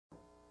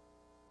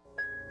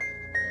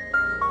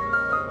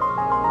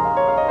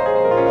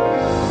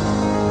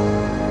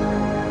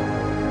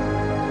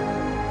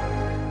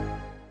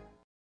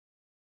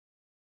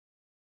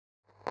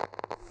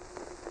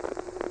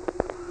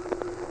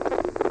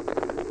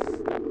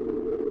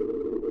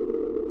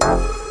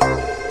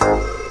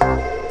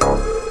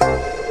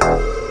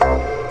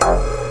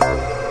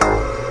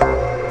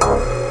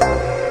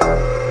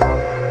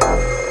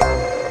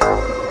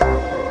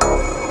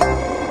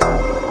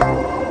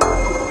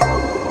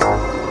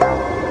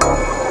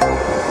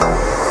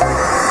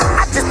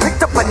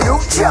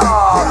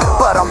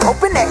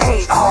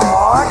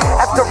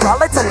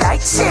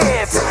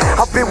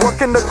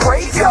in the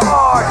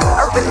graveyard.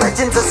 Urban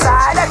legends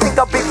aside, I think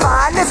I'll be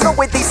fine. There's no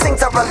way these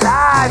things are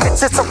alive.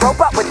 It's just a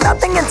robot with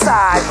nothing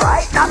inside,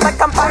 right? Not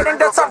like I'm fighting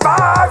to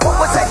survive. What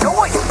was that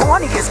noise?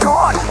 Bonnie is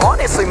gone.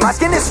 Honestly, my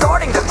skin is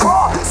starting to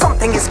crawl.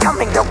 Something is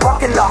coming, they're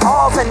walking the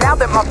halls. And now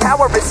that my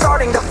power is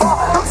starting to fall,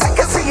 I'm sick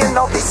of seeing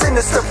all these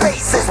sinister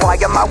faces. Why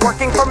am I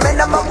working for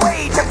minimum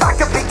wage? If I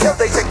could be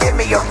killed, they should give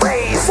me a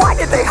raise. Why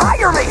did they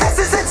hire me? This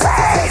is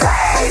insane.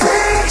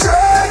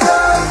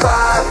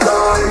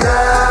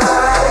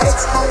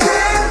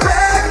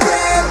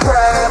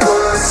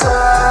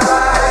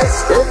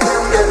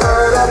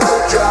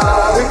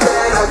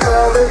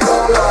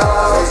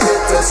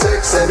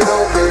 And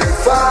you'll be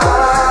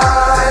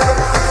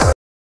fine.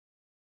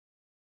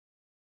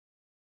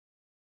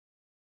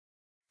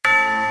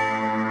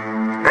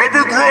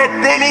 Epic rap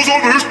battles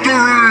of history.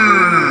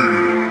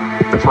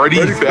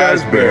 Freddy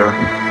Fazbear.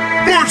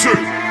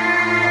 Bullshit.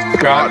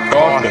 Scott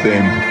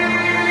Cawthon.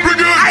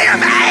 I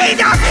am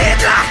Adolf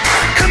Hitler,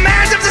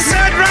 command of the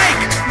Third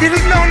Reich.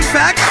 Little known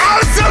fact,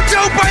 also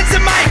Joe Burns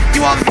and Mike.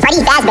 You are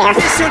Freddy Fazbear.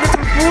 issued with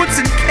boots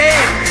and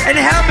cane and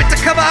a helmet to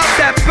cover up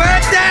that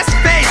burnt ass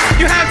face.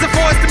 You have the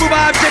force to move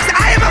objects.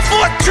 I am a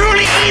force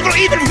truly evil.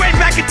 Even went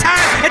back in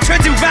time and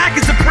turned you back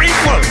as a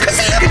prequel. Cause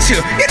look at you,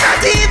 you're not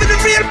even a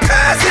real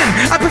person.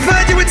 I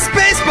preferred you in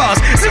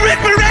Spaceballs, the Rick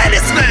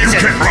Moranis version.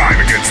 You can't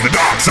rhyme against the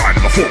dark side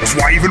of the force.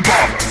 Why even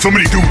bother? So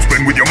many dudes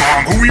been with your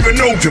mom. Who even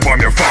knows if I'm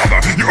your father?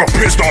 You're a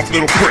pissed off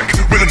little prick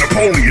with a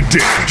Napoleon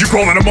dick. You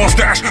call that a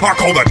mustache? I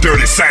call that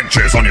dirty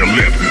Sanchez on your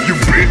lip. You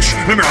bitch.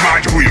 Let me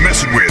remind you who you're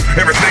messing with.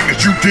 Everything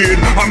that you did,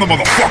 I'm the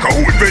motherfucker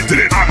who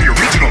invented it. I'm the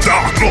original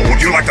Dark Lord.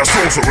 You're like the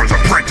sorcerer's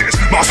apprentice.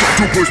 My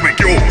stormtroopers make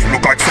yours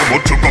look like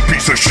someone took a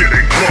piece of shit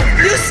and cloned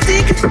it. You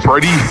stink.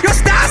 Freddy. Your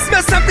star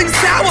smells something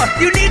sour.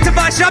 You need to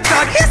wash up,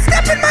 dog. Here,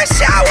 step in my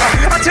shower.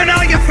 I'll turn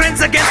all your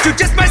friends against you.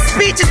 Just my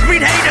speeches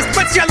breed haters.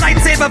 But your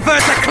lightsaber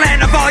verse a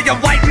clan of all your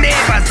white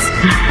neighbors.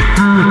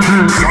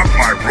 Got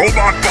my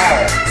robot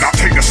ball. Now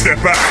take a step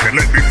back and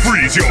let me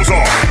freeze yours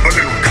off. A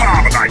little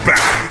carbonite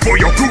back for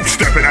your goof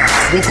stepping ass.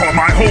 We'll call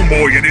my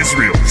homeboy in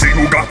Israel. See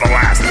who got the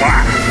last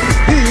laugh.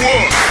 Who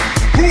won?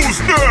 Who's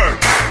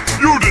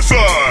next? You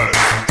decide.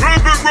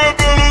 Epic rap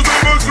battles of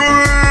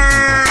history.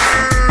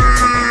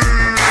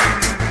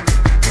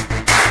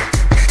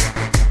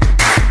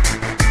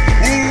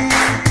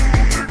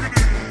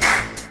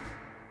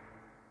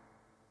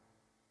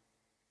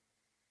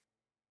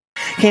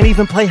 Can't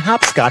even play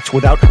hopscotch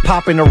without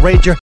popping a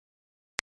rager.